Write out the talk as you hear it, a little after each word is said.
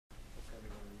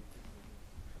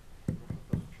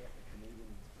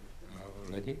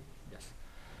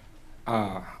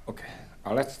Okay,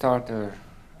 let's start the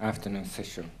afternoon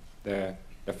session. The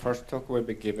first talk will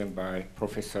be given by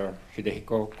Professor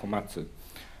Hidehiko Komatsu,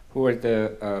 who is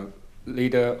the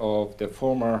leader of the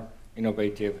former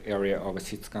innovative area of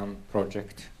Shitsukan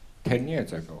project 10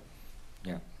 years ago.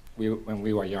 Yeah, when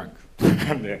we were young.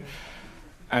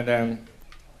 and then,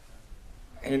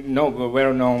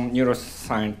 well-known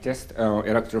neuroscientist,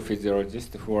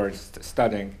 electrophysiologist who are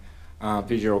studying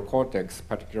visual cortex,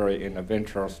 particularly in the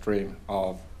ventral stream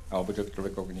of object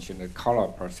recognition and color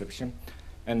perception.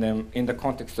 And then in the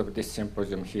context of this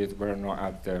symposium, he is well known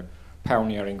as the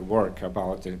pioneering work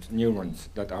about the neurons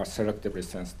that are selectively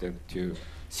sensitive to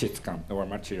Shitsukan, or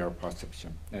material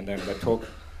perception. And then the talk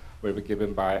will be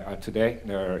given by today.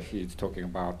 He's talking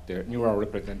about the neural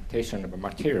representation of a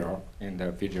material in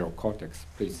the visual cortex.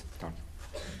 Please start.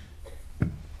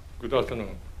 Good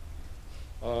afternoon.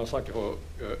 Thank you for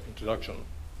your introduction.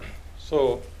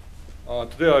 So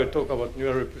today I talk about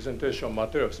neural representation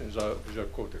materials in the visual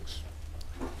cortex.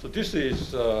 So this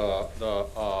is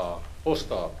the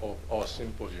poster of our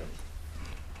symposium.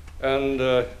 And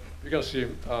you can see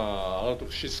a lot of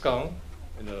Shitsukan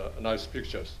in the nice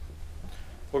pictures.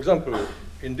 For example,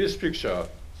 in this picture,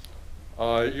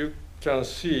 you can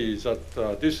see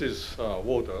that this is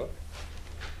water.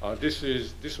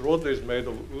 This rod is made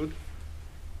of wood.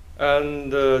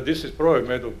 And this is probably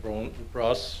made of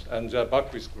brass, and they're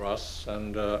backed with glass,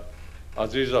 and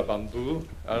these are bamboo,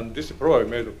 and this is probably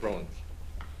made of bronze.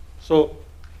 So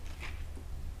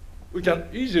we can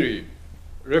easily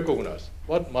recognize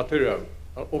what material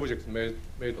an object is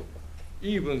made of,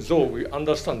 even though we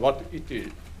understand what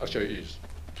it actually is.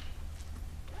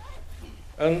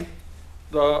 And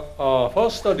the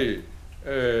first study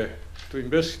to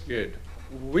investigate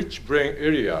which brain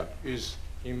area is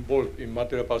involved in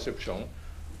material perception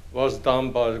was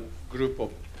done by a group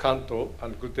of Kanto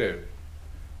and Gutel.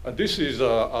 And this is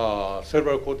a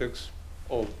cerebral cortex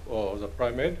of the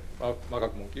primate,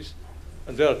 macaque monkeys.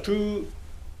 And there are two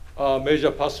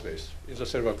major pathways in the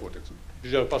cerebral cortex.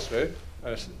 Visual pathway,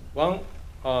 one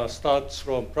starts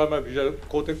from primary visual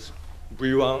cortex,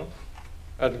 V1,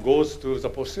 and goes to the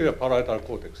posterior parietal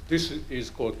cortex. This is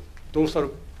called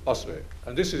dorsal pathway.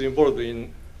 And this is involved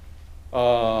in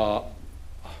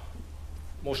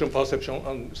motion perception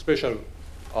and spatial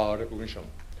recognition.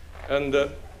 And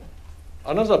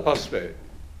another pathway,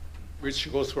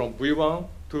 which goes from V1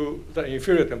 to the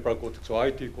inferior temporal cortex, or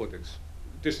IT cortex.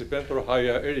 This ventral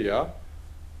higher area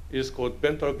is called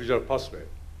ventral visual pathway.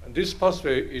 And this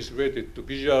pathway is related to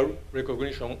visual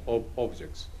recognition of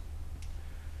objects.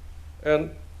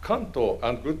 And Kanto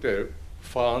and Gutel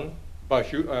found by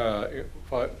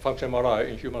function MRI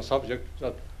in human subjects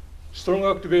that strong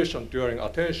activation during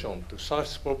attention to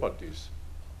surface properties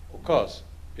occurs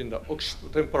in the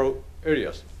occipitotemporal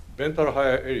areas, ventral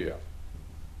higher area,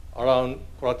 around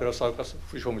collateral sulcus,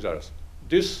 fusiform gyrus.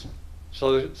 This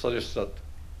suggests that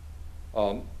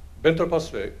ventral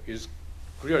pathway is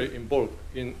clearly involved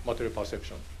in material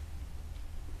perception.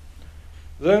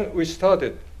 Then we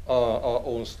started our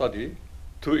own study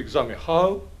to examine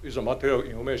how is the material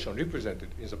information represented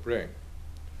in the brain.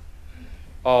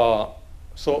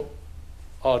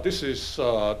 This is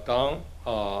done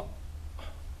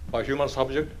by human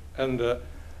subject, and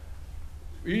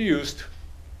we used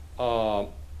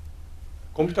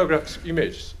computer graphics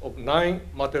images of 9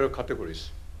 material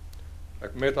categories,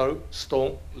 like metal,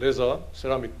 stone, leather,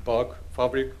 ceramic, bark,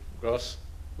 fabric, glass,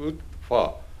 wood,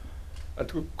 fur. And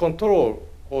to control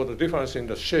all the difference in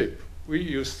the shape, we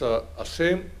used a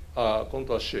same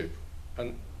contour shape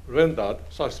and rendered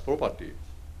surface property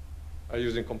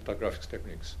using computer graphics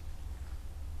techniques.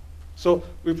 So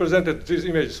we presented these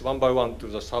images one by one to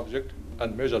the subject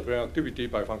and measured brain activity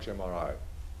by function MRI.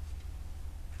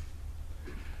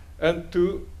 And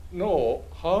to know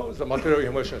how the material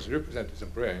information is represented in the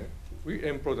brain, we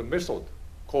employed a method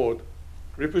called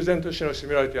representational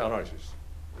similarity analysis.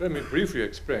 Let me briefly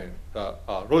explain the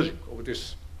logic of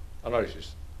this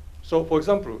analysis. So for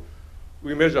example,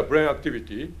 we measure brain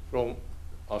activity from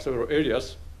several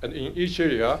areas, and in each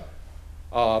area,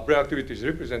 brain activity is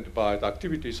represented by the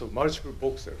activities of multiple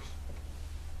box cells.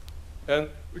 And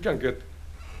we can get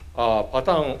a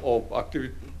pattern of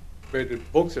activated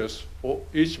box cells for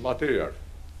each material.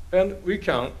 And we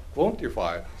can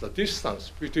quantify the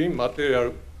distance between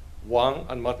material 1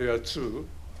 and material 2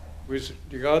 with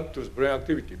regard to brain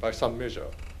activity by some measure.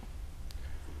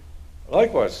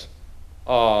 Likewise,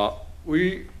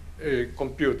 we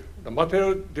compute the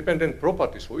material-dependent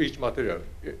properties for each material.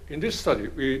 In this study,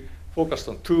 we focused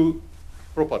on 2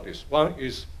 properties. One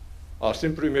is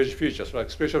simple image features like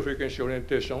spatial frequency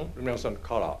orientation, luminance, and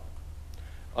color.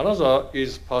 Another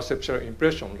is perceptual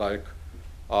impression, like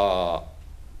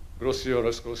glossy or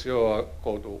less glossy or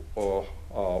cold or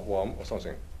warm or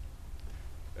something.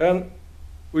 And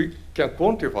we can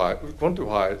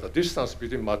quantify the distance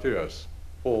between materials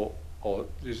for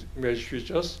these image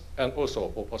features and also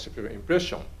for perceptual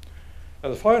impression.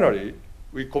 And finally,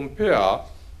 we compare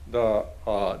the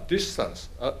distance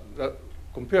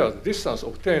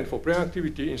obtained for brain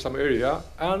activity in some area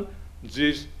and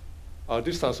this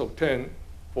distance obtained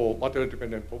for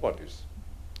material-dependent properties.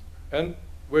 And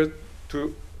we're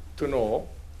to know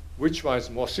which one is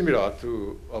more similar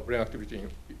to brain activity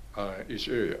in each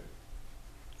area.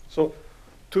 So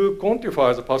to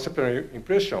quantify the perceptual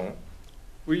impression,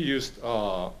 we used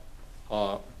what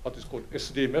is called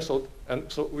SD method.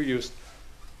 And so we used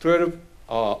 12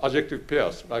 adjective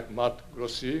pairs, like matte,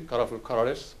 glossy, colorful,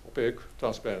 colorless, opaque,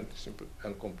 transparent, simple,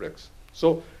 and complex.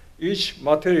 So each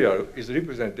material is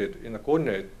represented in a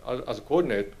coordinate as a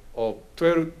coordinate of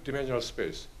 12-dimensional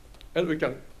space. And we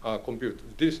can compute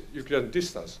this Euclidean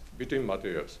distance between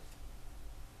materials.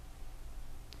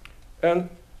 And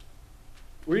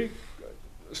we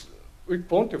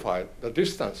quantified the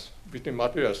distance between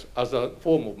materials as a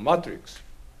form of matrix.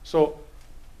 So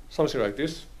something like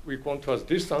this, we quantify the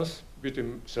distance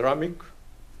between ceramic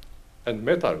and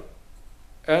metal.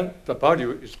 And the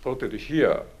value is plotted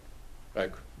here,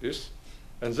 like this.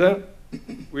 And then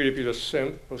we repeat the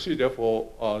same procedure for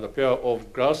the pair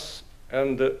of glass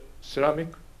and ceramic,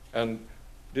 and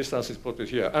distance is plotted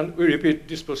here. And we repeat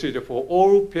this procedure for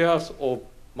all pairs of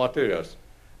materials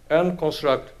and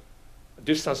construct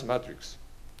distance matrix.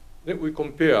 Then we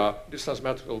compare distance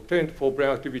matrix obtained for brain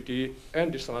activity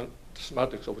and distance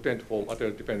matrix obtained for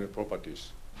material-dependent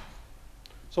properties.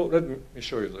 So let me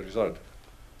show you the result.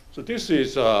 So this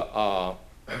is a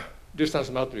distance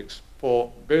matrix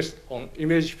based on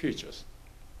image features.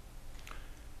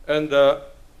 And the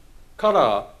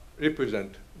color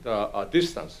represents the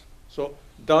distance. So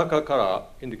darker color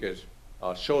indicates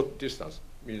short distance,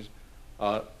 means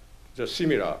they're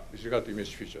similar with regard to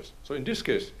image features. So in this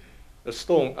case, the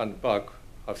stone and bag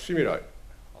have similar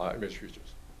image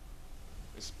features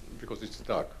because it's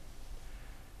dark.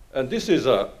 And this is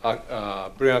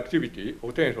a brain activity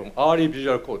obtained from early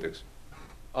visual cortex,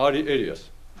 early areas,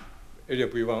 area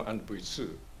V1 and V2.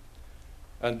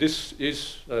 And this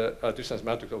is a distance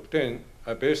matrix obtained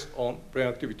based on brain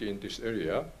activity in this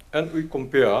area. And we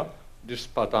compare this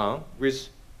pattern with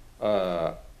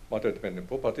material-dependent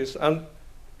properties. And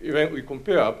when we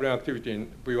compare brain activity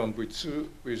in V1, V2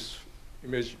 with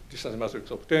image distance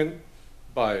matrix obtained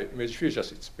by image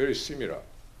features, it's very similar.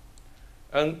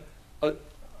 And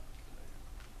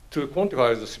to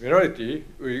quantify the similarity,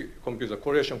 we compute the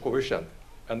correlation coefficient,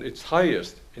 and it's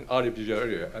highest in early visual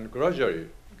area and gradually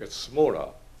gets smaller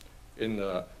in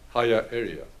the higher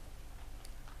area.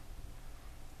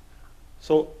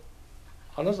 So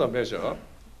another measure,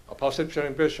 a perceptual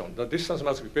impression, the distance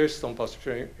matrix based on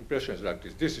perceptual impression is like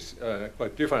this. This is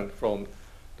quite different from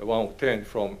the one obtained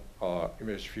from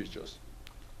image features,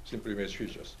 simple image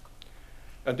features.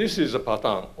 And this is a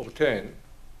pattern obtained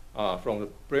from the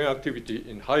brain activity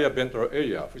in higher ventral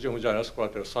area, Fujihomogeneous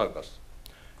collateral sulcus.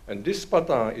 And this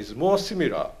pattern is more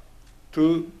similar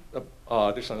to the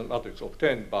distance matrix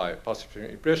obtained by perceptual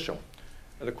impression.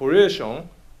 And the correlation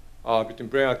between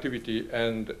brain activity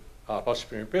and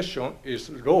perceptual impression is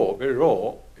low, very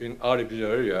low in early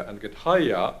visual area, and get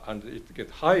higher, and it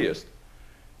gets highest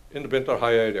in the ventral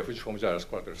higher area, Fujihomogeneous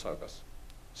collateral sulcus.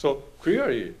 So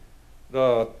clearly,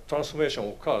 the transformation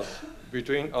occurs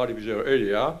between early visual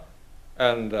area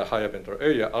and the higher ventral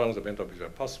area along the ventral visual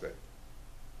pathway.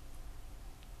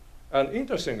 And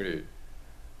interestingly,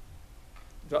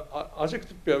 the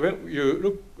adjective pair, when you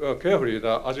look carefully at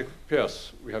the adjective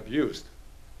pairs we have used,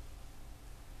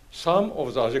 some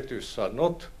of the adjectives are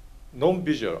not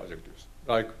non-visual adjectives,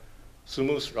 like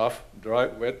smooth, rough, dry,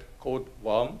 wet, cold,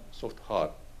 warm, soft, hard.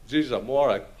 These are more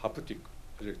like haptic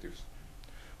adjectives.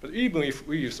 But even if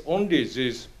we use only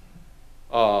these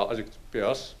adjective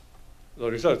pairs,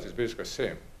 the result is basically the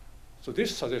same. So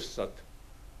this suggests that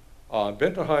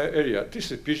ventral higher area,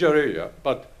 this is visual area,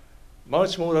 but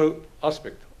multimodal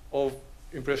aspect of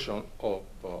impression of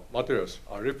materials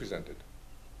are represented.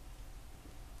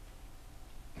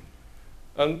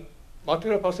 And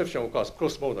material perception occurs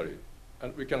cross-modally,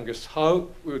 and we can guess how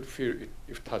we would feel it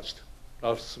if touched.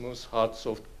 Rough, smooth, hard,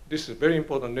 soft. This is very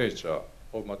important nature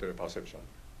of material perception.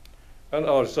 And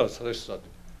our results suggest that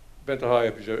ventral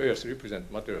higher visual areas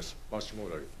represent materials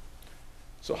multimodally.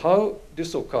 So how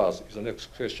this occurs is the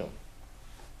next question.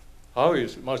 How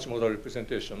is multimodal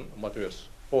representation of materials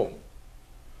formed?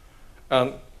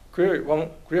 And one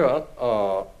clear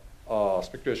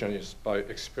speculation is by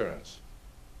experience.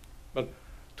 But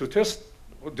to test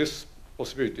this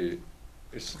possibility,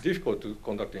 it's difficult to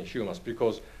conduct in humans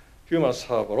because humans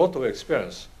have a lot of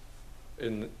experience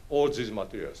in all these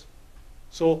materials.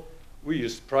 So we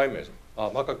use primates,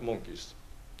 macaque monkeys,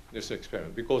 this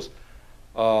experiment, because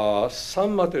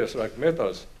some materials like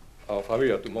metals are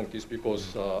familiar to monkeys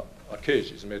because a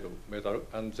cage is made of metal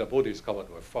and the body is covered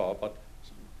by fur, but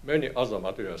many other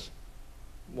materials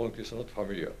monkeys are not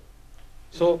familiar.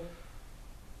 So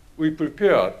we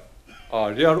prepared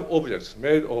real objects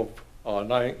made of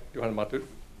 9 different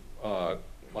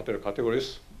material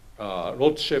categories,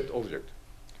 rod-shaped object.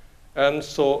 And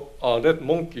so let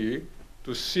monkey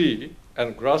to see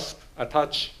and grasp,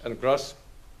 touch and grasp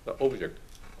the object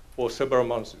for several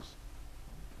months.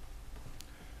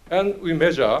 And we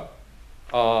measure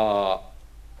brain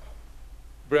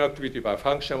activity by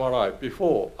function MRI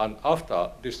before and after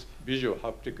this visual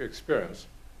haptic experience,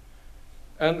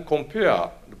 and compare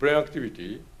the brain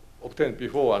activity obtained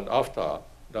before and after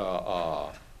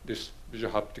this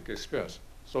visual haptic experience.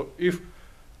 So if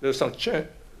there's some change,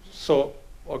 so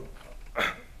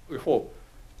we hope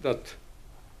that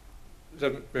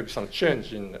there may be some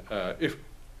change in if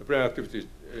the brain activity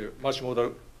much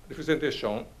model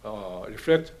representation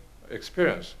reflect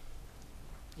experience.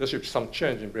 There should be some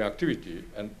change in brain activity,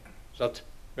 and that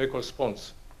may correspond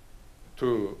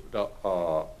to the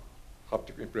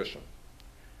haptic impression.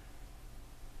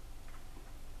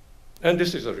 And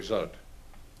this is the result.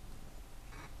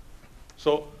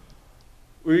 So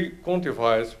we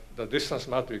quantified the distance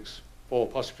matrix for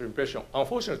perceptual impression.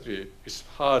 Unfortunately, it's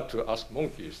hard to ask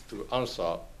monkeys to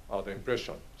answer the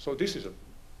impression. So this is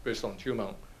based on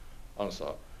human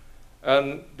answer.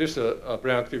 And this is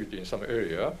brain activity in some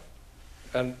area.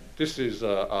 And this is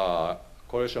a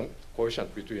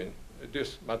coefficient between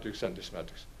this matrix and this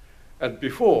matrix. And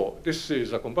before, this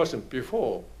is a comparison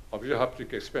before a visual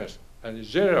haptic experience. And it's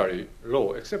generally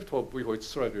low, except for before it's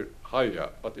slightly higher,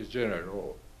 but it's generally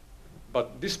low.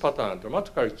 But this pattern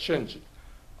dramatically changed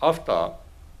after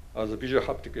the visual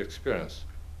haptic experience.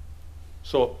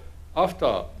 So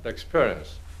after the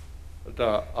experience,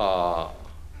 the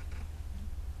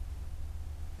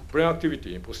brain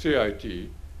activity in posterior IT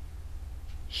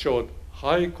showed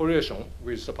high correlation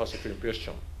with the perceptual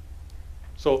impression.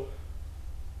 So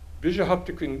visual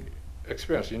haptic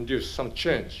experience induced some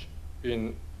change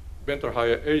in ventral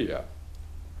higher area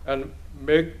and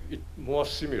make it more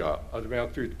similar as brain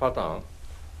activity pattern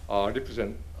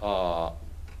represent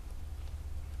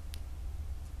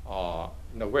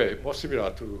in a way more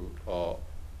similar to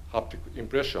haptic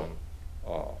impression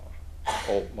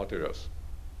of materials.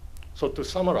 So to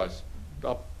summarize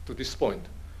up to this point,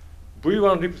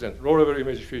 V1 represents low-level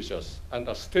image features and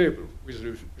are stable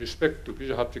with respect to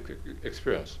visual haptic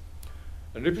experience.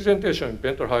 And representation in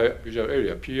ventral high visual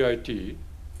area, PIT,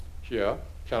 here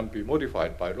can be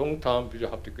modified by long-term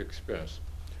visual haptic experience.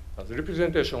 And the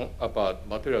representation about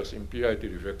materials in PIT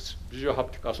reflects visual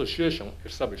haptic association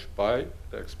established by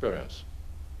the experience.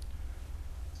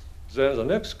 Then the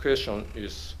next question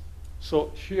is,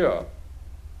 so here,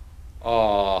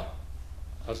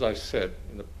 as I said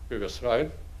in the previous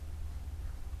slide,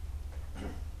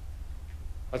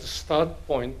 as a start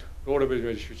point, low-level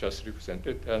image features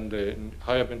represented, and in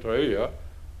higher ventral area,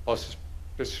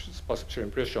 perceptual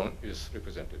impression is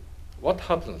represented. What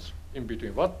happens in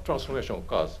between? What transformation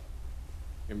occurs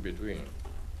in between?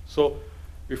 So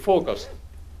we focused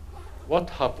what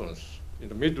happens in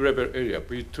the mid-level area,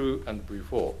 V2 and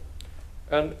V4.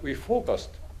 And we focused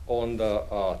on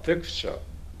the texture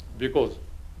because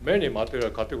many material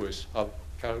categories have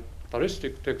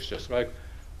characteristic textures, like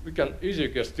we can easily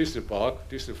guess this is bark,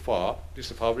 this is fur,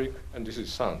 this is fabric, and this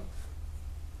is sand.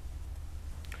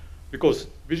 Because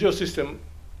visual system,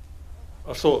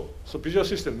 so visual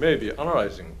system may be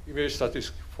analyzing image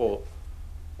statistics for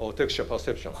texture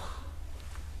perception.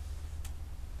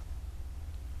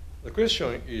 The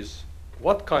question is,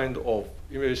 what kind of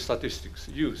image statistics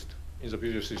used in the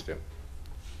visual system?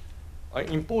 An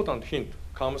important hint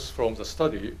comes from the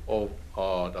study of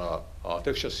the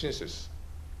texture synthesis.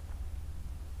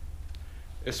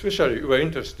 Especially, we are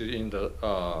interested in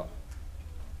the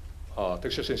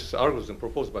texture synthesis algorithm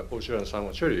proposed by Paul Shiran and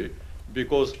Simon Cherry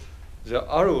because the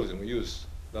algorithm uses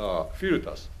the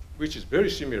filters, which is very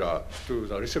similar to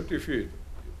the receptive field,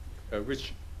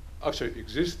 which actually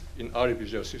exists in early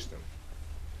visual system.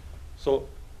 So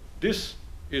this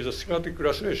is a schematic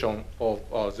illustration of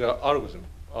the algorithm,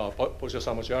 Paul Shiran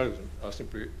Simon Cherry algorithm,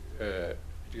 simply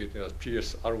indicated as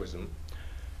PS algorithm.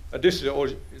 This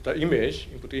is the image,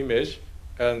 input image,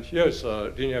 and here is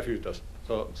linear filters,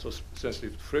 so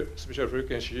sensitive to spatial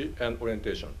frequency and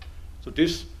orientation. So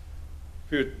this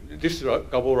this is a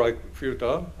Gabo-like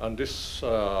filter, and this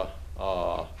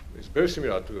is very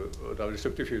similar to the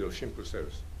receptive field of simple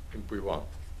cells in V1.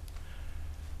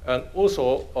 And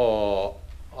also,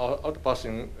 after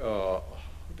passing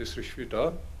this rich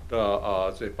filter,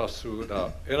 they pass through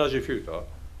the energy filter.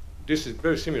 This is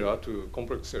very similar to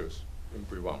complex cells in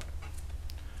V1.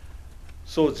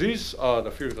 So these are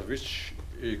the filters which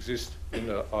exist in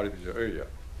the early visual area.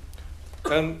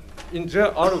 And in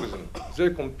their algorithm, they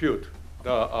compute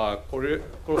the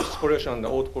cross correlation and the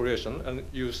autocorrelation and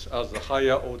use as the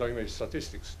higher order image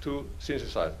statistics to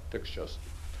synthesize textures.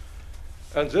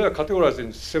 And they are categorized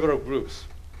in several groups,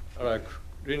 like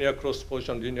linear cross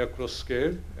position, linear cross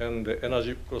scale, and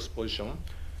energy cross position,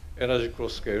 energy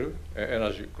cross scale, and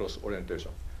energy cross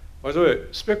orientation. By the way,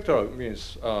 spectral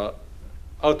means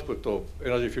output of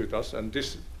energy filters, and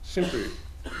this simply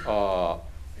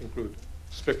include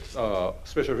special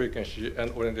frequency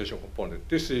and orientation component.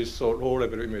 This is so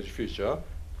low-level image feature,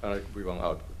 like V1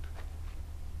 output.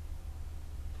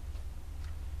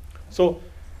 So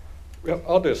we have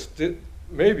others.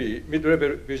 Maybe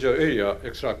mid-level visual area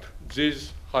extract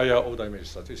these higher order image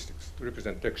statistics to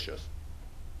represent textures.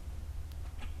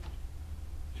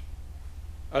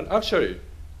 And actually,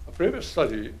 a previous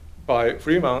study by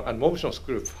Freeman and Mobson's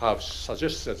group have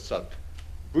suggested that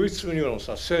V2 neurons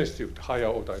are sensitive to higher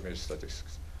order image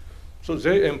statistics. So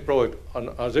they employed,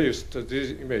 they used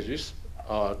these images,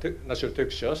 natural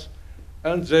textures,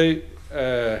 and they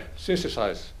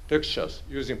synthesized textures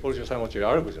using Policy-Simultaneity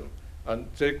algorithm, and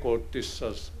they called this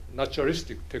as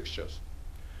naturalistic textures.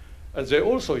 And they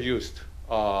also used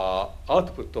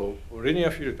output of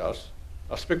linear filters,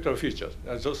 spectral features.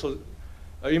 And also,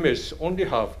 images only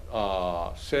have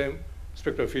same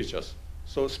spectral features.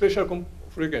 So spatial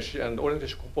frequency and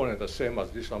orientation component are the same as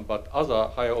this one, but other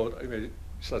higher order image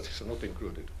statistics are not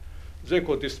included. They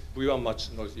call this V1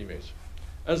 matched noise image.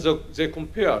 And so they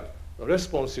compared the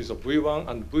responses of V1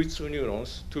 and V2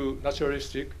 neurons to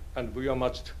naturalistic and V1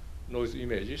 matched noise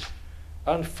images,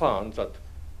 and found that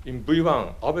in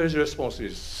V1, average response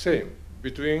is same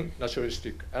between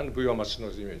naturalistic and V1 matched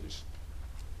noise images.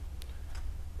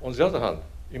 On the other hand,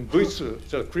 in V2,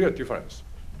 there's a clear difference.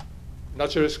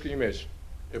 Naturalistic image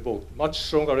evoke much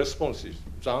stronger responses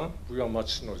than V1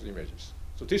 matched noise images.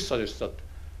 So this suggests that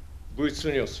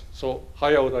V2 neurons, so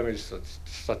higher order image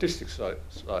statistics are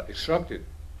extracted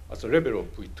at the level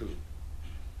of V2.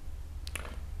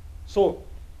 So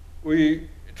we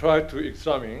try to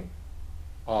examine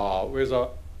whether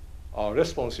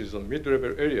responses on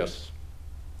mid-level areas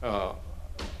are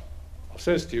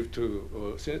sensitive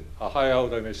to higher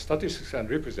order image statistics and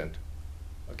represent,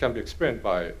 can be explained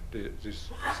by these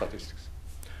statistics.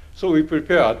 So we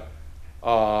prepared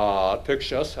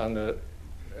textures and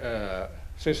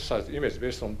synthesized images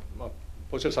based on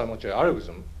Policy-Simultaneity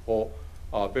algorithm for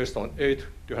based on 8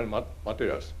 different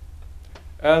materials,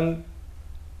 and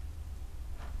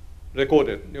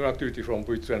recorded neural activity from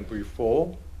V2 and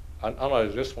V4 and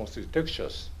analyzed response to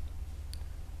textures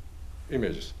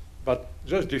images. But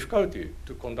there's difficulty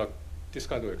to conduct this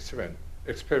kind of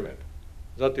experiment.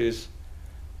 That is,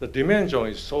 the dimension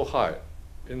is so high.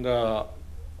 In the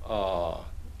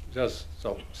there's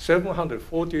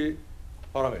 740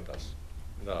 parameters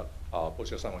in the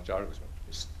Policy-Simultaneity algorithm.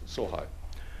 It's so high.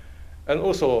 And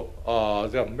also,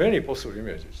 there are many possible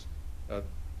images.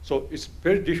 So it's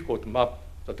very difficult to map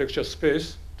the texture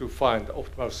space to find the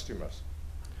optimal stimulus.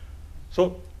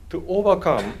 So to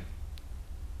overcome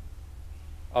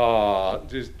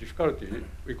this difficulty,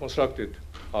 we constructed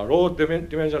a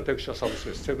low-dimensional texture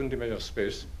subspace, 7-dimensional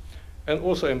space, and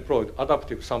also employed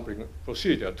adaptive sampling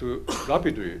procedure to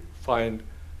rapidly find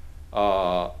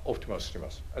optimal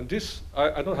stimulus. And this,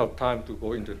 I don't have time to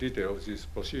go into detail of these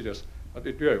procedures, but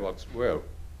it really works well.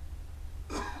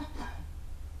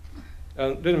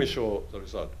 And let me show the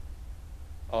result.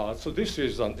 So this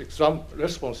is an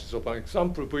responses of an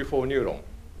example V4 neuron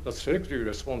that selectively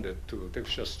responded to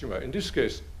texture stimuli. In this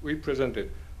case, we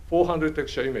presented 400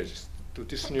 texture images to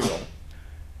this neuron.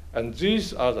 And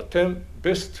these are the 10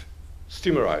 best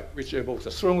stimuli which evoke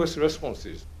the strongest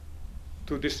responses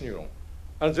to this neuron.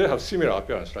 And they have similar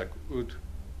appearance like wood.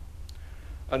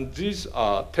 And these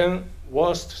are 10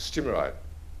 worst stimuli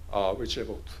which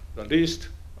evoked the least,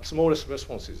 smallest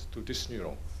responses to this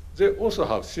neuron. They also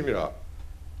have similar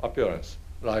appearance,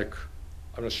 like,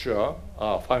 I'm not sure,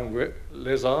 fine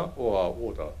leather or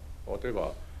water, whatever.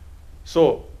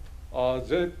 So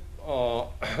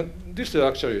this is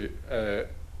actually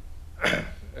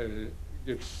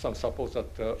gives some support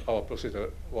that our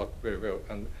procedure worked very well.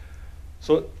 And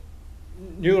so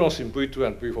neurons in V2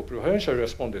 and V4 preferentially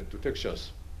responded to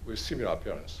textures with similar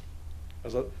appearance.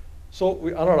 So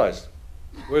we analyzed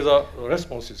whether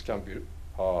responses can be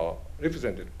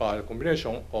represented by a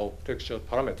combination of texture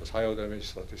parameters, high order image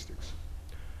statistics.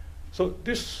 So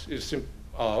this is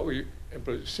we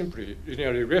employ simply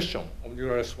linear regression of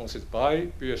neural responses by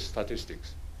Bayes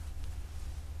statistics.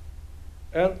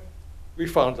 And we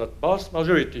found that vast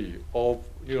majority of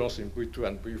neurons in V2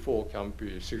 and V4 can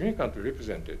be significantly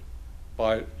represented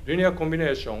by linear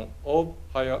combination of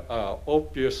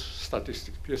Bayes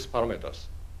statistics, Bayes parameters.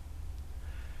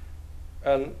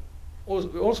 And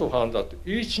we also found that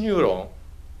each neuron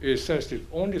is sensitive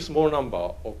to only a small number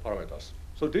of parameters.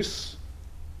 So this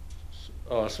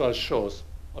slide shows,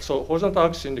 so horizontal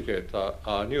axis indicates a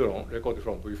neuron recorded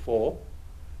from V4,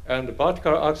 and the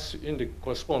vertical axis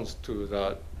corresponds to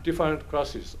the different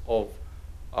classes of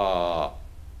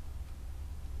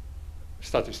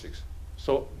statistics.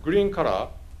 So green color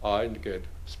indicate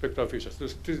spectral features.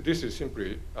 This is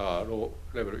simply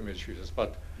low-level image features,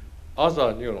 but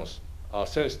other neurons are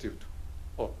sensitive to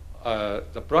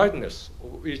the brightness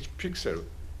of each pixel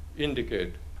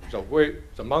indicate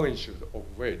the magnitude of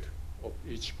weight of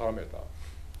each parameter.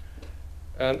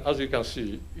 And as you can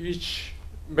see,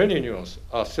 many neurons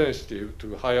are sensitive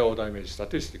to higher order image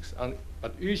statistics,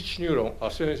 but each neuron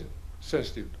are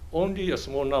sensitive to only a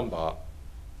small number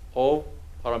of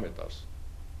parameters.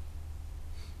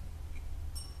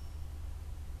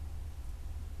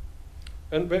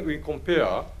 And when we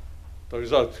compare the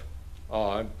result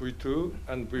V2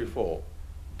 and V4,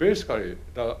 basically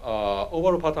the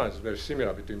overall pattern is very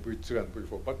similar between V2 and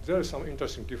V4, but there are some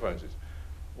interesting differences.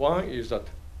 One is that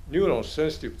neurons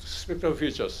sensitive to spectral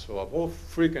features are more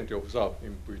frequently observed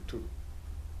in V2.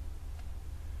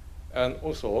 And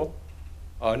also,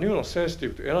 neurons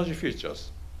sensitive to energy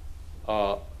features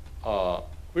are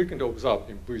frequently observed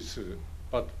in V2,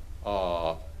 but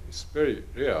it's very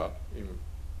rare in,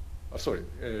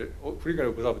 frequently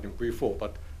observed in V4,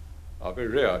 but very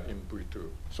rare in V2.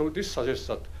 So this suggests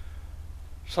that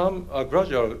some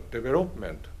gradual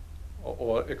development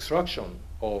or extraction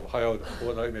of higher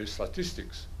order image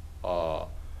statistics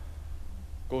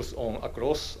goes on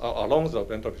along the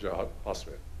ventral visual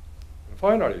pathway. And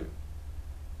finally,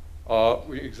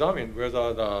 we examined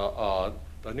whether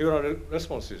the neural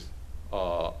responses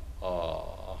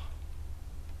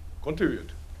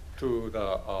contribute to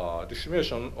the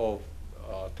distribution of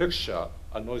texture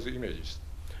and noisy images.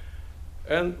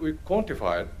 And we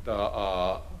quantified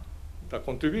the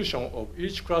contribution of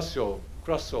each class of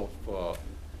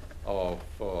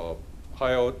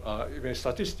higher image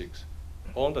statistics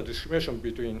on the discrimination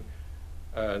between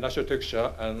natural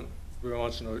texture and very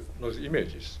much noisy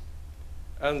images.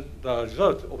 And the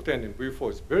result obtained in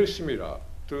V4 is very similar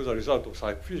to the result of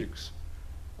psychophysics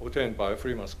obtained by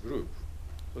Freeman's group.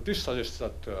 So this suggests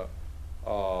that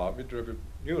mid-level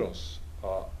neurons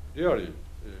are really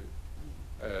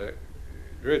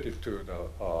related to the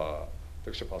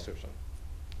texture perception.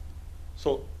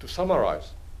 So to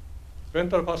summarize,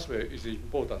 ventral pathway is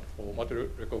important for material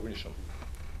recognition.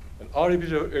 And early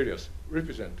visual areas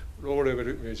represent low-level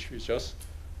image features,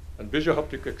 and visual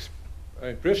haptic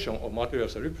impression of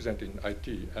materials are represented in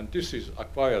IT, and this is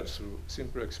acquired through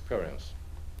simple experience.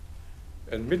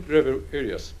 And mid-level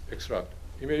areas extract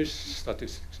image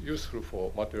statistics useful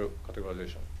for material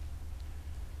categorization.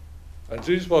 And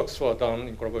these works were done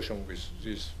in collaboration with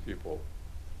these people.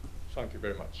 Thank you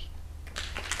very much.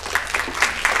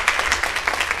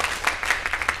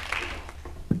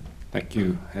 Thank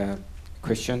you.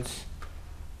 Questions?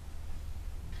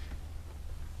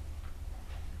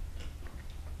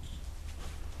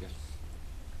 Yes.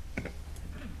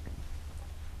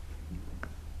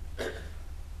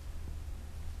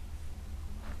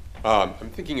 I'm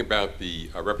thinking about the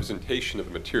representation of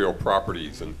the material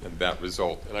properties and that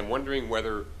result, and I'm wondering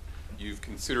whether you've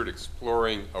considered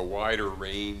exploring a wider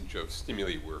range of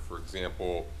stimuli where, for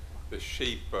example, the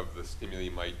shape of the stimuli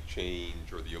might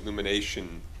change, or the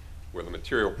illumination where the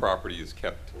material property is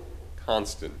kept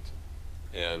constant,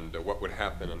 and what would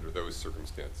happen under those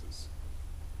circumstances.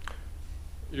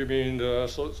 You mean,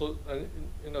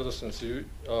 in other sense, you're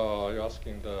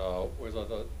asking whether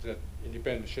the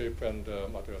independent shape and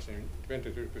materials are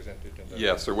independently represented in the...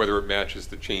 Yes, or whether it matches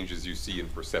the changes you see in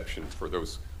perception for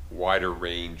those wider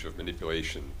range of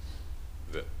manipulation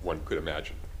that one could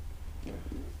imagine.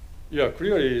 Yeah,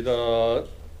 clearly,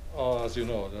 as you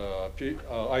know, the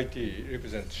IT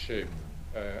represents shape.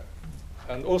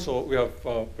 And also, we have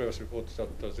previous reports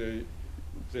that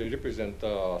they represent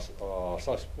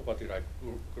such property like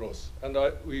growth. And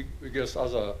we guess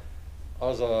other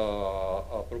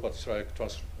properties like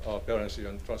transparency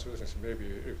and translucency may be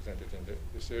represented in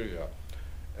this area.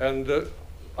 And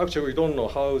actually, we don't know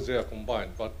how they are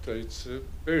combined, but it's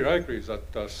very likely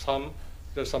that some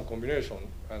there's some combination,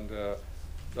 and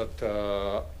that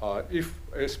if,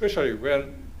 especially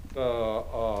when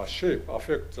the shape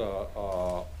affects,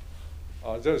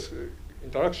 there's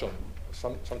interaction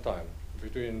sometime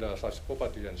between the such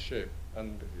property and shape,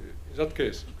 and in that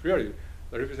case, clearly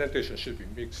the representation should be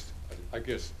mixed. I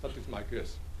guess that is my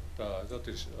guess. That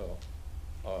is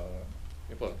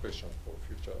important question for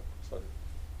future study.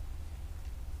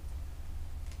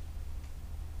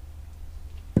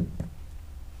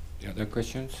 The other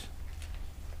questions?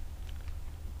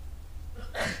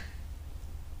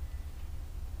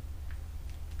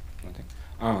 Nothing.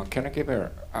 Can I give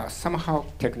a somehow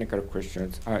technical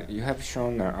questions? You have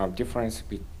shown a difference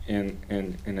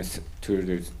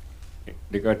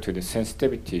regard to the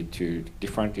sensitivity to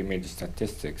different image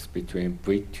statistics between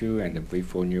V2 and the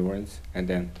V4 neurons, and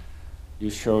then you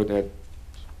show that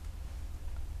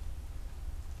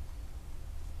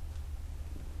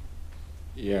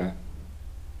yeah.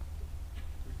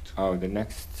 Oh, the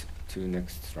next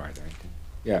slide, I think.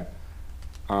 Yeah.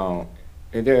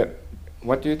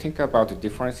 What do you think about the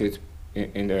differences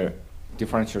in the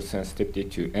differential sensitivity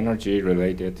to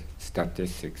energy-related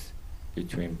statistics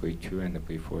between V2 and the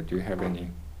V4? Do you have any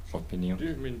opinion? Do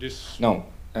you mean this? No,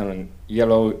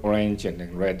 yellow, orange, and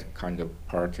then red kind of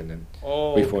part, and then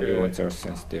V4 neurons are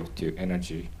sensitive to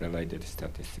energy-related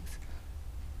statistics.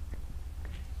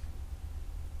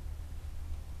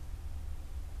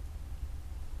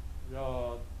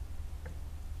 Yeah.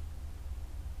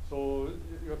 So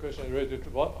your question is related to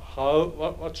what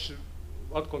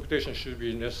computation should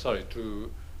be necessary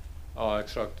to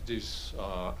extract this,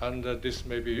 and this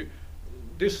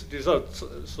result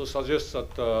so suggests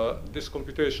that this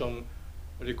computation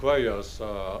requires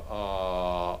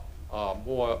more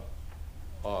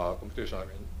computation. I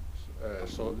mean,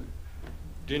 so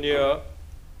linear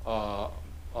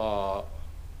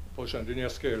portion linear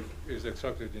scale is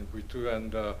extracted in V2,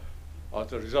 and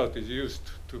the result is used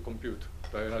to compute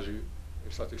the energy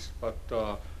statistics. But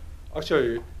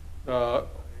actually, I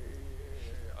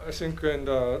think in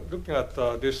looking at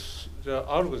this the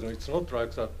algorithm, it's not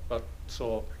like that. But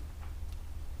so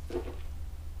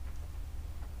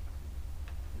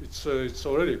it's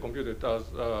already computed as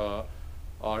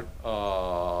output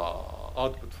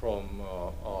from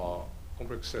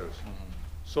complex cells. Mm-hmm.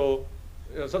 So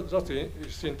that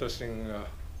is interesting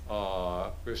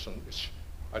question, which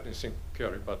I didn't think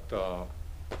carry, but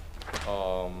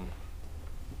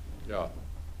yeah.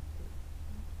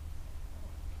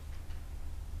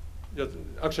 Yeah,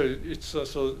 actually, it's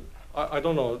so I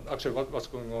don't know actually what's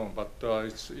going on, but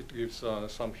it gives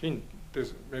some hint.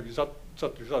 Maybe that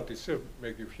result itself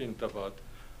may give hint about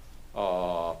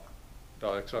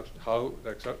the extraction, how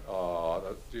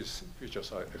these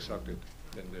features are extracted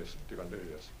in these different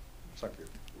areas. Thank you.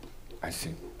 I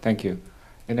see. Thank you.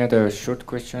 Any other short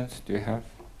questions do you have?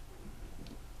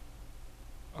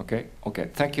 Okay. Okay.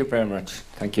 Thank you very much.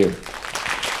 Thank you.